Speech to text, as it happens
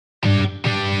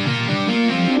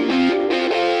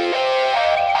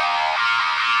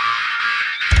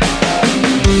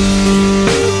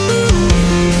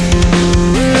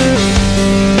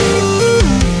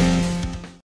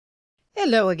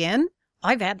Hello again.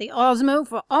 I've had the Osmo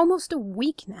for almost a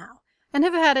week now, and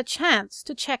have had a chance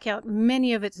to check out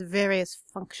many of its various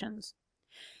functions.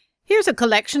 Here's a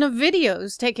collection of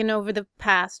videos taken over the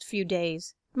past few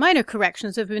days. Minor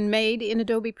corrections have been made in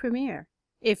Adobe Premiere.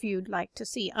 If you'd like to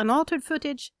see unaltered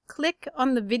footage, click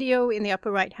on the video in the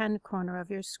upper right-hand corner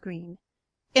of your screen.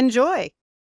 Enjoy!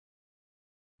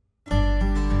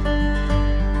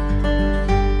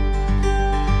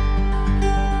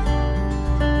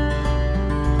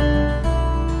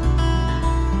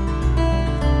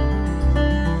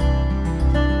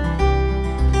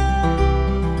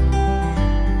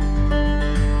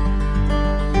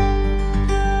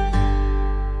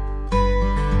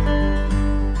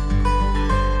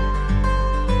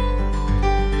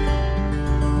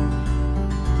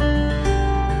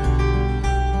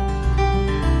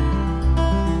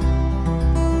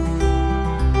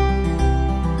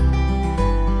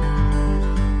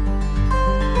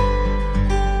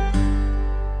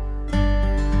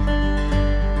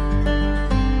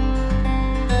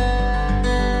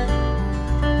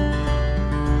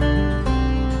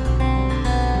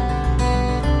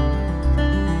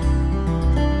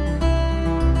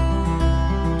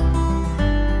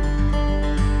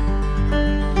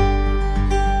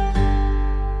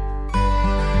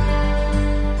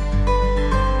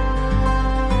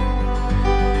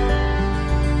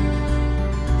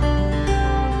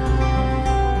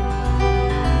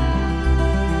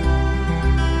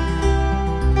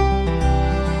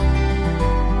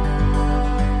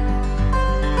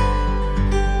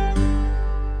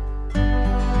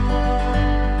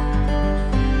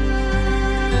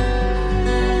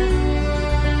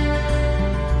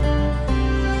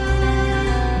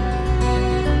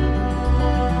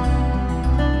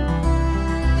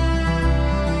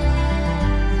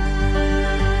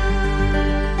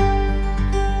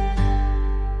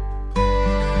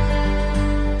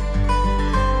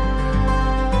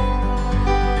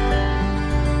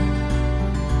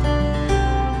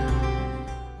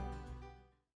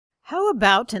 How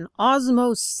about an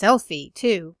Osmo selfie,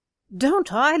 too?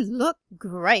 Don't I look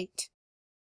great?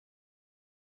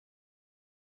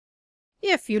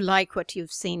 If you like what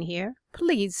you've seen here,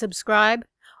 please subscribe.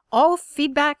 All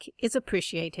feedback is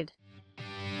appreciated.